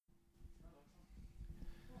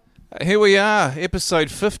Here we are, episode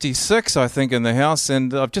 56, I think, in the house,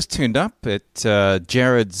 and I've just turned up at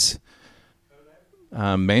Jared's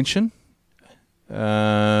mansion.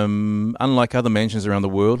 Unlike other mansions around the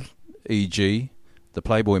world, e.g. the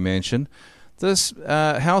Playboy Mansion, this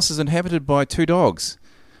house is inhabited by two dogs,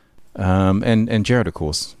 and Jared, of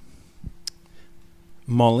course.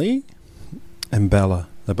 Molly and Bella.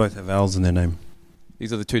 They both have L's in their name.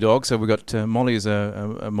 These are the two dogs. So we've got Molly is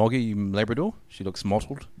a Moggy Labrador. She looks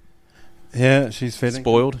mottled. Yeah, she's feeding.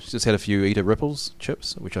 Spoiled. She's just had a few Eater Ripples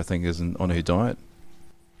chips, which I think isn't on her diet.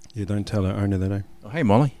 You don't tell her owner that, eh? Oh, hey,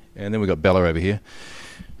 Molly. And then we've got Bella over here.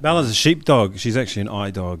 Bella's a sheepdog. She's actually an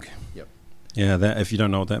eye dog. Yep. Yeah, that. If you don't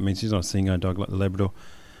know what that means, she's not a seeing eye dog like the Labrador.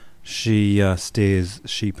 She stares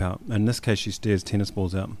sheep out. In this case, she stares tennis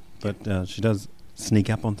balls out. But she does sneak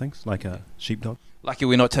up on things like a sheepdog. Lucky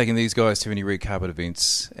we're not taking these guys to any red carpet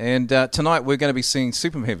events. And tonight we're going to be seeing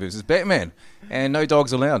Superman versus Batman. And no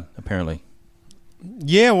dogs allowed, apparently.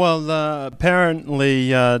 Yeah, well,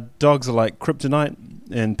 apparently dogs are like kryptonite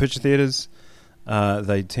in picture theatres.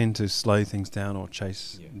 They tend to slow things down or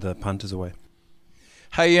chase the punters away.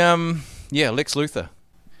 Hey, Lex Luthor.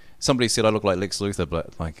 Somebody said I look like Lex Luthor,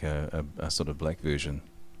 but like a sort of black version,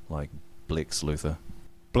 like Blex Luthor.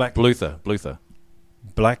 Bluther.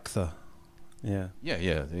 Blackther. Yeah.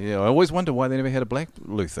 Yeah. I always wonder why they never had a black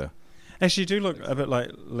Luthor. Actually, you do look a bit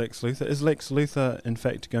like Lex Luthor. Is Lex Luthor, in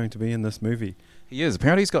fact, going to be in this movie? He is.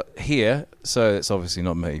 Apparently he's got hair, so it's obviously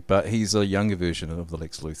not me, but he's a younger version of the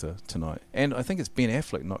Lex Luthor tonight. And I think it's Ben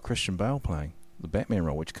Affleck, not Christian Bale, playing the Batman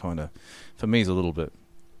role, which kind of, for me, is a little bit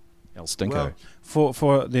El Stinko. Well,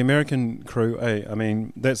 for the American crew, I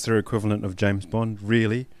mean, that's their equivalent of James Bond,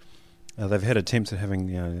 really. They've had attempts at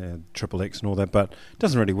having Triple X and all that, but it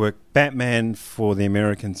doesn't really work. Batman for the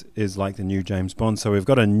Americans is like the new James Bond. So we've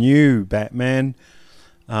got a new Batman,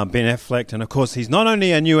 Ben Affleck, and of course he's not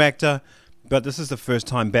only a new actor, but this is the first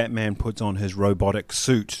time Batman puts on his robotic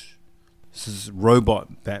suit. This is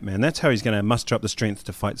robot Batman. That's how he's going to muster up the strength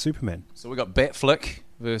to fight Superman. So we've got Batflick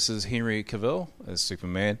versus Henry Cavill as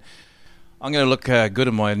Superman. I'm going to look good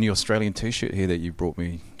in my new Australian T-shirt here that you brought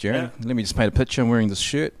me, Jared. Yeah. Let me just paint a picture. I'm wearing this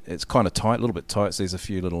shirt. It's kind of tight, a little bit tight, so there's a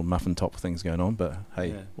few little muffin top things going on, but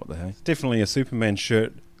hey, What the hey? It's definitely a Superman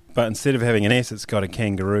shirt, but instead of having an S, it's got a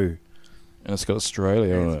kangaroo. And it's got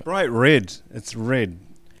Australia on it. It's bright red. It's red.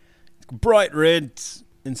 Bright red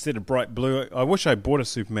instead of bright blue. I wish I bought a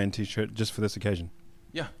Superman T-shirt just for this occasion.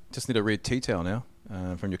 Yeah, just need a red tea towel now.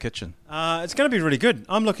 From your kitchen. It's going to be really good.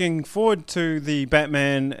 I'm looking forward to the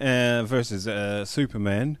Batman versus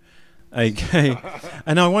Superman, and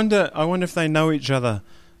I wonder if they know each other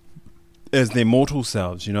as their mortal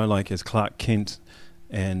selves. You know, like as Clark Kent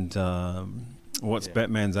and what's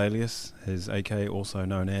Batman's alias? His AK, also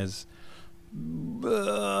known as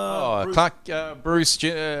Bruce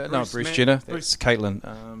Jenner. It's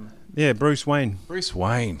Caitlin. Bruce Wayne. Bruce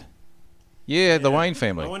Wayne. Yeah, the Wayne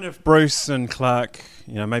family. I wonder if Bruce and Clark,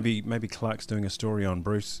 maybe Clark's doing a story on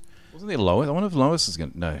Bruce. Wasn't there Lois? I wonder if Lois is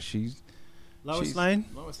going to... No, she's... Lois Lane?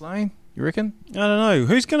 Lois Lane, you reckon? I don't know.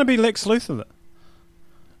 Who's going to be Lex Luthor?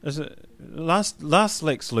 Is it... Last Lex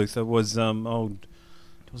Luthor was old...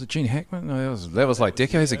 Was it Gene Hackman? No, that was like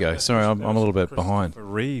decades ago. Sorry, I'm a little bit behind.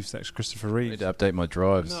 That's Christopher Reeves. I need to update my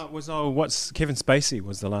drives. No, it was Kevin Spacey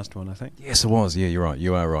was the last one, I think. Yes, it was. Yeah, you're right.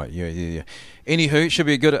 You are right. Yeah. Anywho, it should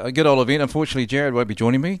be a good old event. Unfortunately, Jared won't be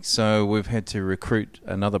joining me, so we've had to recruit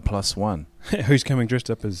another +1. Who's coming dressed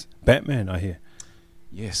up as Batman, I hear?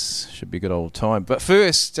 Yes, should be a good old time. But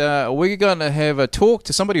first, we're going to have a talk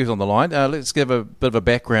to somebody who's on the line. Let's give a bit of a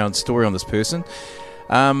background story on this person.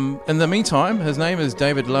 In the meantime, his name is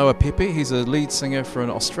David Loa Pepe. He's a lead singer for an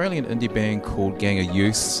Australian indie band called Gang of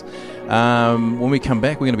Youths. When we come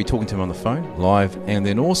back, we're going to be talking to him on the phone, live, and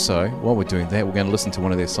then also, while we're doing that, we're going to listen to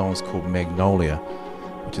one of their songs called Magnolia,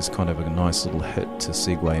 which is kind of a nice little hit to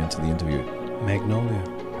segue into the interview. Magnolia.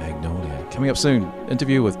 Coming up soon,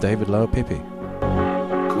 interview with David Loa Pepe.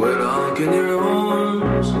 Quit honking your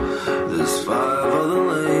horns. There's 5 other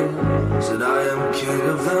lanes, and I am king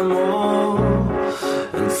of them all.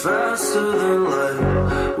 And faster than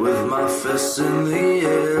light, with my fists in the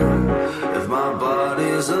air, if my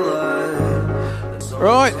body's alive.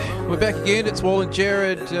 Right, we're back again. It's Wall and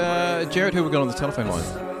Jared. Jared, who we got on the telephone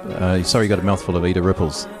line? Sorry, you got a mouthful of Eater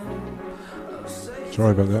Ripples.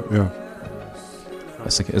 Sorry about that, yeah.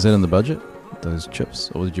 Is that in the budget, those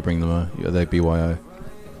chips? Or did you bring them? Are they BYO?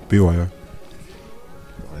 BYO.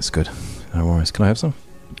 Oh, that's good. No worries. Can I have some?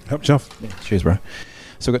 Help yourself. Yeah. Cheers, bro.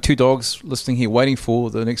 So we've got 2 dogs listening here waiting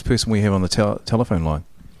for the next person we have on the telephone line.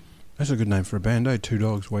 That's a good name for a band, eh? 2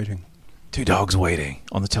 dogs waiting. 2 dogs waiting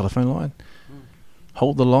on the telephone line.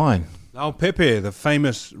 Hold the line. Oh, Pepe, the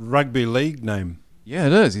famous rugby league name. Yeah,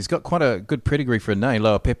 it is. He's got quite a good pedigree for a name,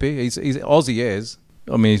 Loa Pepe. He's Aussie as.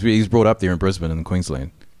 I mean, he's brought up there in Brisbane in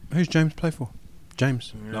Queensland. Who's James play for?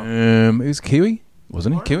 James. He was Kiwi,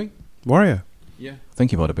 wasn't he? Kiwi? Warrior. Yeah. I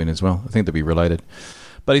think he might have been as well. I think they'd be related.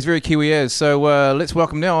 But he's very Kiwi as. So let's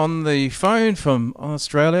welcome now on the phone from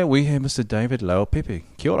Australia, we have Mr. David Loa Pepe.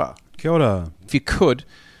 Kia ora. Kia ora. If you could,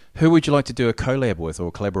 who would you like to do a collab with or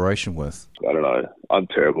a collaboration with? I don't know. I'm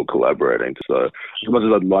terrible collaborating. So as much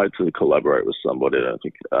as I'd like to collaborate with somebody, I don't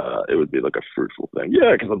think it would be like a fruitful thing.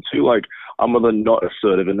 Yeah, because I'm either not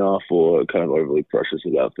assertive enough or kind of overly precious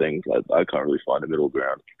about things. I can't really find a middle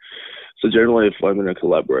ground. So generally, if I'm in a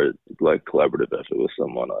collaborative effort with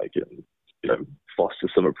someone, I can, foster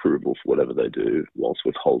some approval for whatever they do whilst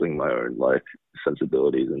withholding my own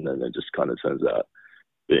sensibilities, and then it just kind of turns out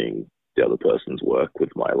being the other person's work with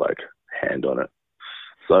my hand on it.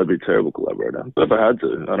 So I'd be a terrible collaborator. But if I had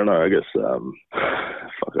to, I don't know, I guess I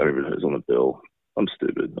don't even know who's on the bill. I'm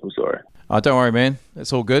stupid. I'm sorry. Don't worry, man.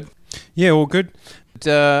 It's all good. Yeah, all good.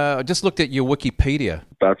 I just looked at your Wikipedia.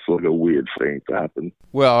 That's like a weird thing to happen.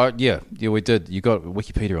 Well, yeah, we did. You got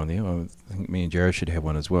Wikipedia on there. I think me and Jared should have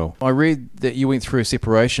one as well. I read that you went through a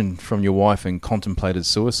separation from your wife and contemplated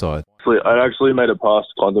suicide. I actually made it past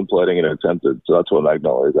contemplating and attempted, so that's what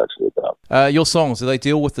Magnolia is actually about. Your songs, do they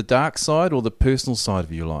deal with the dark side or the personal side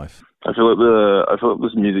of your life? I feel like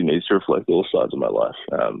this music needs to reflect all sides of my life.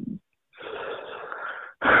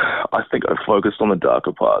 I think I focused on the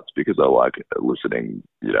darker parts because I like eliciting,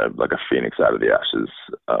 like a phoenix out of the ashes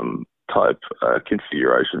type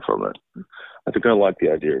configuration from it. I think I like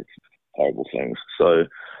the idea of horrible things. So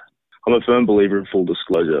I'm a firm believer in full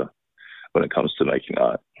disclosure when it comes to making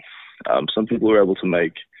art. Some people are able to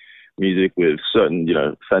make music with certain,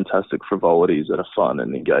 fantastic frivolities that are fun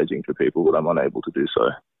and engaging for people, but I'm unable to do so.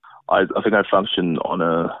 I think I function on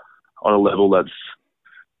a level that's,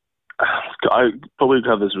 I probably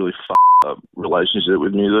have this really f***ed up relationship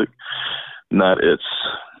with music, in that it's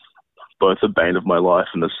both the bane of my life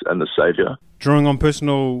and the savior. Drawing on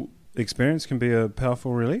personal experience can be a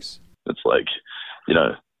powerful release. It's like,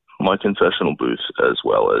 my confessional booth as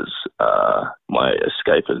well as my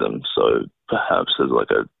escapism. So perhaps there's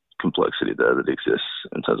like a complexity there that exists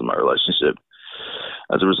in terms of my relationship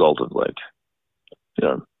as a result of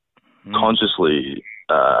consciously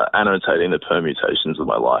annotating the permutations of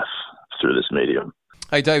my life through this medium.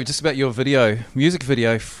 Hey David, just about your music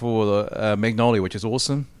video for Magnolia, which is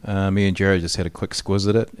awesome. Me and Jared just had a quick squiz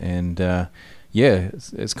at it, and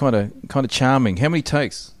it's kind of charming. How many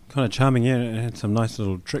takes? Kind of charming, yeah. It had some nice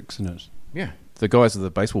little tricks in it. Yeah, the guys with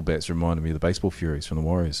the baseball bats reminded me of the Baseball Furies from the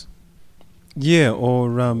Warriors. Yeah, or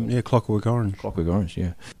Clockwork Orange. Clockwork Orange,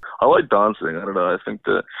 yeah. I like dancing. I don't know. I think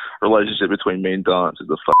the relationship between me and dance is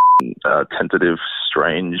a tentative,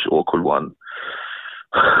 strange, awkward one.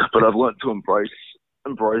 But I've learned to embrace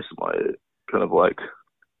my kind of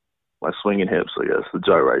my swinging hips, I guess. The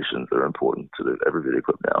gyrations are important to every video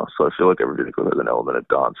clip now. So I feel like every video clip has an element of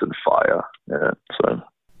dance and fire. Yeah, so.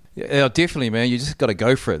 Yeah, definitely, man. You just got to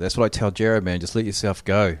go for it. That's what I tell Jared, man. Just let yourself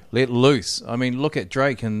go. Let loose. I mean, look at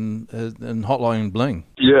Drake and Hotline Bling.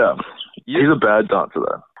 Yeah. He's a bad dancer,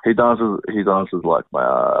 though. He dances like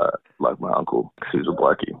my uncle, who's a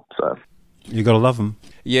blackie. So you got to love him.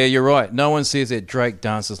 Yeah, you're right. No one says that Drake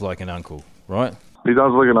dances like an uncle, right? He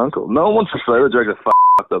dances like an uncle. No one wants to say that Drake's a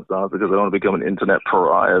fucked up dancer because they want to become an internet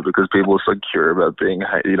pariah because people are so curious about being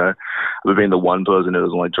the one person who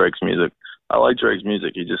doesn't like Drake's music. I like Drake's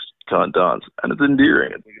music. He just can't dance, and it's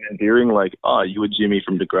endearing. It's endearing, you were Jimmy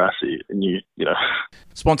from Degrassi, and you know.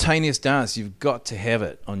 Spontaneous dance. You've got to have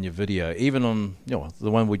it on your video, even on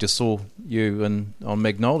the one we just saw you on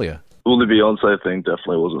Magnolia. Well, the Beyonce thing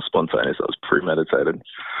definitely wasn't spontaneous. That was premeditated.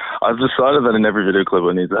 I've decided that in every video clip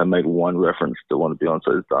I need to make one reference to one of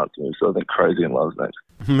Beyonce's dance moves. So I think Crazy in Love's next.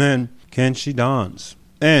 Man, can she dance?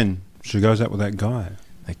 And she goes out with that guy.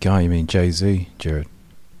 That guy, you mean Jay-Z, Jared?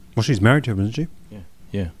 Well, she's married to him, isn't she?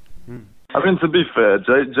 Yeah. I mean, to be fair,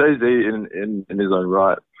 Jay-Z in his own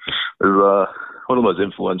right is one of the most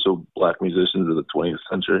influential black musicians of the 20th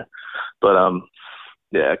century. But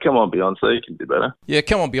yeah, come on, Beyonce, you can do better. Yeah,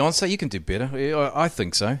 come on, Beyonce, you can do better. Yeah, I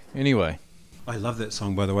think so. Anyway. I love that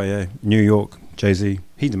song, by the way, New York, Jay-Z.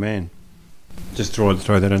 He's the man. Just throw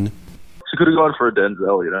that in there. She could have gone for a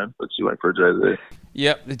Denzel, but she went for a Jay-Z.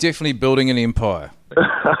 Yep, they're definitely building an empire.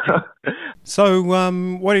 So,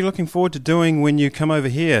 what are you looking forward to doing when you come over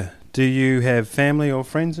here? Do you have family or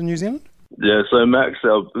friends in New Zealand? Yeah, so Max,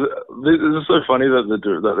 this is so funny that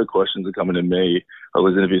the questions are coming to me of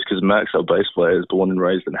these interviews because Max, our bass player, is born and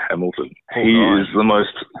raised in Hamilton. He is the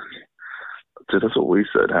most... Dude, that's what we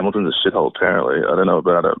said. Hamilton's a shithole, apparently. I don't know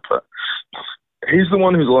about it, but he's the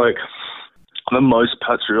one who's like the most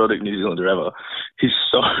patriotic New Zealander ever. He's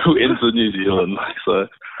so into New Zealand. Like, so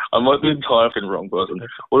I might be the entire fucking wrong person.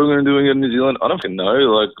 What are we going to do in New Zealand? I don't fucking know.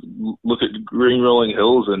 Like, look at green rolling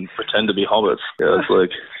hills and pretend to be hobbits. Yeah, it's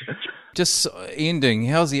like... Just ending,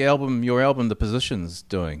 how's your album, The Positions,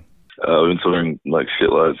 doing? I've been touring like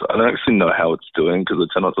shitloads. I don't actually know how it's doing because I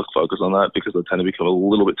tend not to focus on that because I tend to become a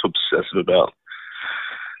little bit too obsessive about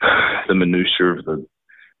the minutiae of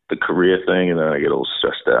the career thing, and then I get all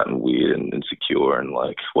stressed out and weird and insecure and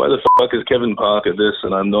like, why the fuck is Kevin Parker this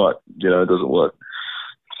and I'm not? You know, it doesn't work.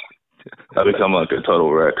 I become like a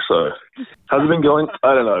total wreck. So, how's it been going?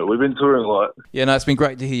 I don't know. We've been touring a lot. Yeah, no, it's been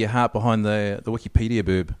great to hear your heart behind the Wikipedia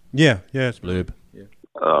blurb. Yeah, it's blurb. Yeah.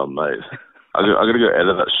 Oh, mate. I got to go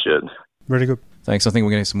edit that shit. Really good. Thanks. I think we're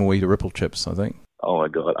going to have some more Eat a Ripple chips, I think. Oh, my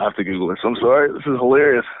God. I have to Google this. I'm sorry. This is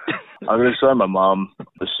hilarious. I'm going to show my mom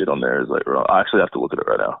the shit on there is like wrong. I actually have to look at it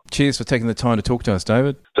right now. Cheers for taking the time to talk to us,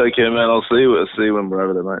 David. Take care, man. I'll see you when we're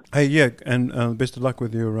over there, mate. Hey, yeah, and best of luck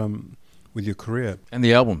with your career. And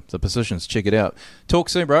the album, The Positions. Check it out. Talk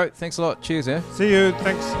soon, bro. Thanks a lot. Cheers, yeah. See you.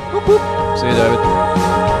 Thanks. Whoop, whoop. See you, David.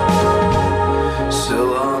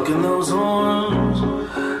 Still honking those horns.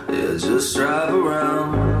 Yeah, just drive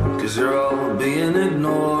around, 'cause you're all being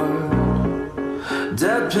ignored.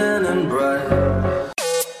 Deadpan and bright.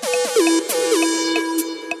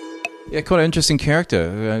 Yeah, quite an interesting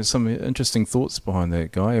character. Some interesting thoughts behind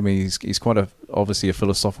that guy. I mean, he's quite obviously a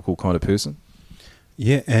philosophical kind of person.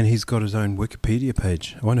 Yeah, and he's got his own Wikipedia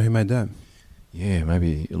page. I wonder who made that. Yeah,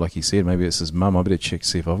 maybe, like he said, maybe it's his mum. I better check,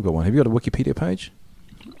 see if I've got one. Have you got a Wikipedia page?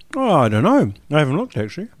 Oh, I don't know. I haven't looked,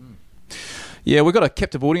 actually. Yeah, we've got a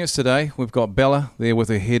captive audience today. We've got Bella there with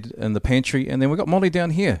her head in the pantry, and then we've got Molly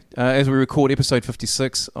down here as we record episode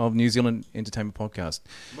 56 of New Zealand Entertainment Podcast.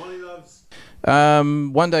 Molly loves...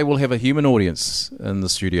 One day we'll have a human audience in the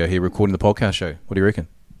studio here recording the podcast show. What do you reckon?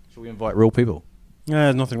 Should we invite real people? Yeah,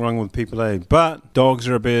 there's nothing wrong with people, but dogs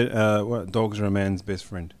are dogs are a man's best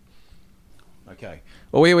friend. Okay.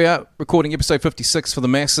 Well, here we are, recording episode 56 for the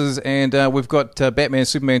masses, and we've got Batman,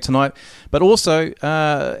 Superman tonight, but also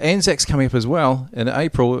Anzac's coming up as well in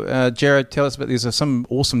April. Jared, tell us about, there's some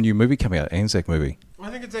awesome new movie coming out, Anzac movie.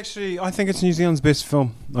 I think it's New Zealand's best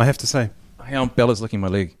film, I have to say. How Bella's licking my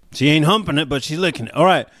leg. She ain't humping it, but she's licking it. All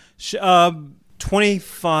right.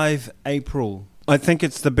 25 April. I think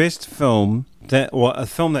it's the best film a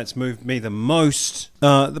film that's moved me the most,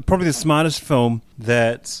 probably the smartest film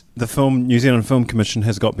that the New Zealand Film Commission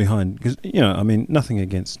has got behind. Because, I mean, nothing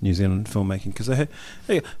against New Zealand filmmaking,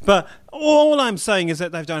 but all I'm saying is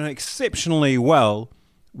that they've done exceptionally well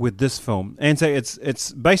with this film. And so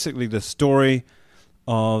it's basically the story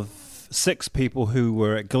of 6 people who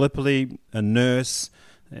were at Gallipoli, a nurse,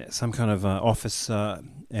 some kind of officer,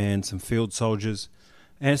 and some field soldiers.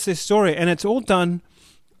 And it's their story, and it's all done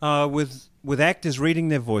with actors reading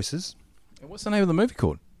their voices. And what's the name of the movie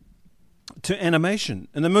called? To animation,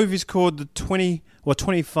 and the movie's called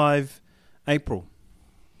 25 April.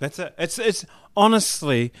 That's it. It's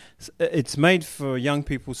honestly, it's made for young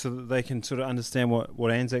people so that they can sort of understand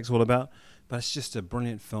what Anzac's all about. But it's just a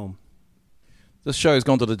brilliant film. This show's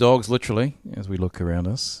gone to the dogs, literally, as we look around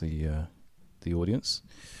us, the audience.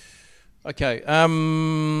 Okay.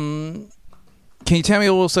 Can you tell me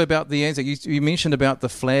also about the Anzac? You mentioned about the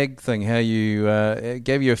flag thing, how you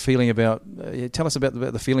gave you a feeling about... tell us about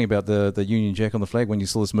the feeling about the Union Jack on the flag when you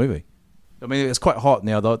saw this movie. I mean, it's quite hot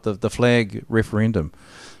now, the flag referendum,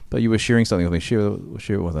 but you were sharing something with me. Share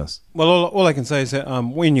it with us. Well, all I can say is that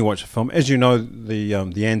when you watch the film, as you know,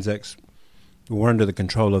 the Anzacs were under the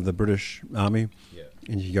control of the British Army,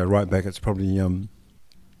 and you go right back, it's probably...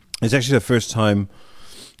 it's actually the first time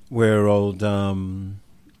where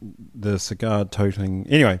the cigar toting.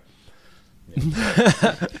 Anyway,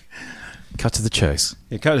 cut to the chase.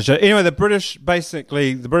 Yeah, cut to the chase. Anyway, the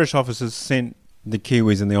British officers sent the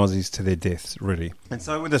Kiwis and the Aussies to their deaths, really. And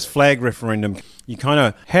so with this flag referendum, you kind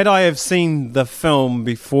of, had I have seen the film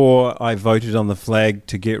before I voted on the flag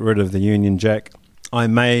to get rid of the Union Jack, I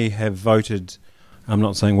may have voted. I'm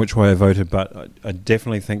not saying which way I voted, but I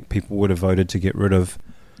definitely think people would have voted to get rid of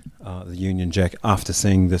the Union Jack after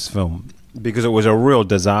seeing this film. Because it was a real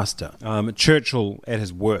disaster. Churchill at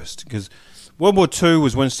his worst. Because World War II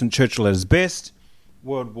was Winston Churchill at his best.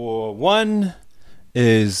 World War I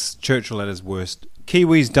is Churchill at his worst.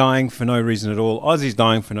 Kiwis dying for no reason at all. Aussies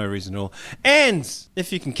dying for no reason at all. And,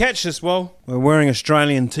 if you can catch this, well, we're wearing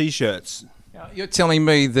Australian T-shirts. You're telling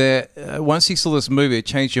me that once you saw this movie, it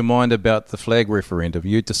changed your mind about the flag referendum.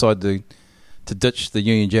 You decided to ditch the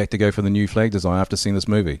Union Jack to go for the new flag design after seeing this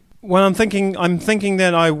movie. Well, I'm thinking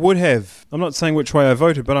that I would have. I'm not saying which way I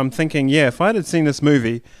voted, but I'm thinking, if I had seen this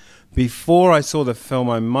movie before I saw the film,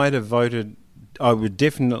 I would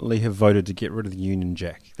definitely have voted to get rid of the Union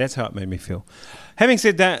Jack. That's how it made me feel. Having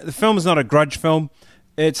said that, the film is not a grudge film.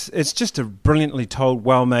 It's just a brilliantly told,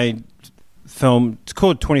 well-made film. It's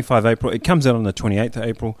called 25 April. It comes out on the 28th of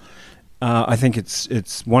April. I think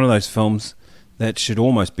it's one of those films that should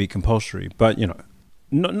almost be compulsory. But, you know,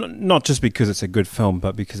 not just because it's a good film,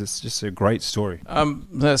 but because it's just a great story.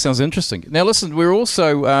 That sounds interesting. Now, listen, we're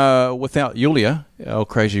also without Yulia, our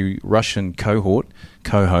crazy Russian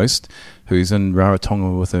co-host, who's in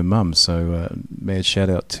Rarotonga with her mum. So, mad shout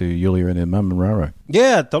out to Yulia and her mum in Raro.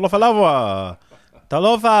 Yeah, Talofalava.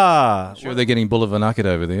 Talova. Sure, they're getting Bulavanakit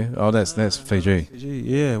over there. Oh, that's Fiji.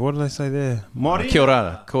 Yeah, what do they say there? Mori? Kia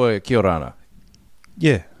ora. Kia ora.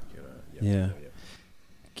 Yeah. Yeah.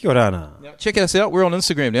 Kia ora. Now, check us out. We're on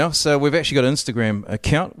Instagram now. So we've actually got an Instagram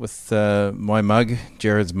account with my mug,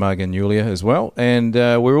 Jared's mug, and Yulia as well. And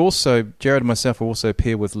we're also, Jared and myself are also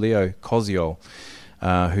paired with Leo Koziol,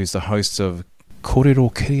 who's the host of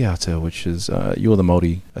Kōrero Kiriata, which is, you're the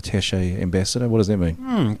Māori attaché ambassador. What does that mean?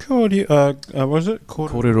 What is it?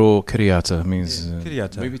 Kōrero Kiriata means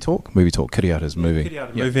Kiriata. Movie talk? Movie talk. Kiriata is movie.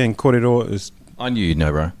 Kiriata movie, and Kōrero is I knew you'd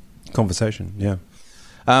know, bro. conversation, yeah.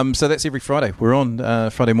 So that's every Friday. We're on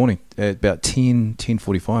Friday morning at about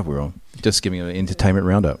 10:45 we're on. Just giving an entertainment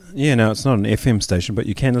roundup. Yeah, no, it's not an FM station, but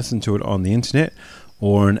you can listen to it on the internet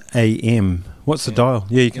or an AM. What's the dial?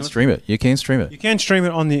 Yeah, You can stream it. You can stream it. You can stream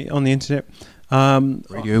it on the internet.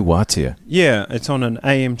 Radio Watia. Yeah, it's on an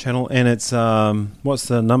AM channel, and it's what's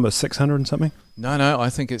the number? 600 and something. No, I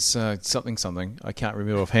think it's something. I can't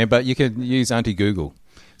remember offhand, but you could use Auntie Google.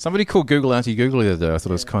 Somebody called Google Auntie Google the other day. I thought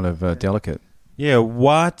it was kind of delicate. Yeah,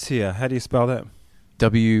 Watia. How do you spell that?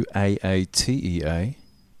 Waatea.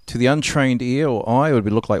 To the untrained ear or eye, it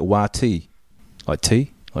would look like Wati, like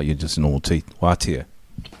tea, like you're just a normal tea. Watia.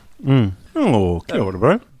 Oh, kia ora,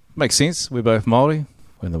 bro. Makes sense. We're both Māori.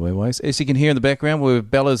 We're in the way ways. As you can hear in the background,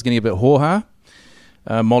 Bella's getting a bit hoha.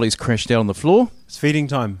 Molly's crashed out on the floor. It's feeding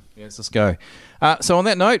time. Yes, let's go. So on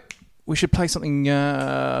that note, we should play something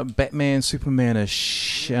Batman,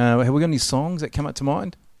 Superman-ish. Have we got any songs that come up to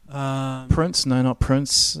mind? Prince? No, not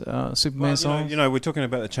Prince. Superman songs? You know, we're talking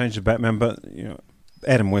about the change of Batman, but you know,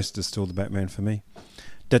 Adam West is still the Batman for me.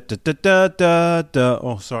 Da, da, da, da, da, da.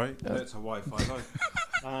 Oh, sorry, that's a Wi-Fi.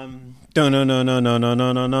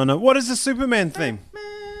 No. What is the Superman theme?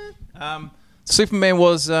 Superman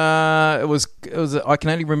was it was I can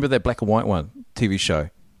only remember that black and white one TV show.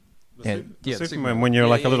 Superman when you're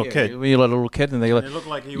like a little kid. When you're like a little kid, and it looked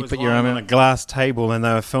like he was put your arm on a glass table, and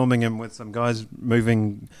they were filming him with some guys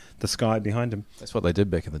moving the sky behind him. That's what they did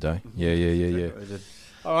back in the day. Yeah.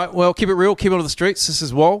 All right, well, keep it real, keep it on the streets. This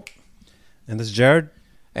is Wal, and this is Jared,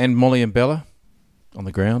 and Molly and Bella on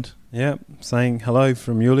the ground. Yeah, saying hello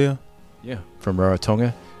from Yulia. Yeah, from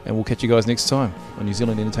Rarotonga, and we'll catch you guys next time on New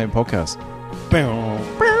Zealand Entertainment Podcast. See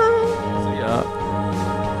ya.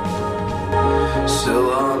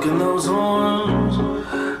 Still honking those horns.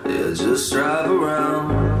 Yeah, just drive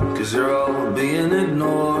around, 'cause you're all being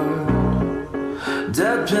ignored.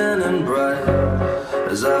 Dead pen and bright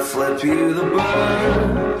as I flip you the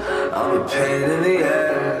bird. I'm a pain in the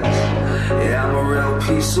ass. Yeah, I'm a real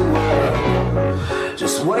piece of work.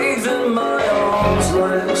 Just waving my arms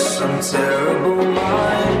like some terrible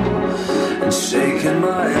mind, and shaking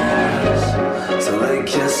my ass till they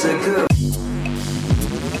kiss it goodbye.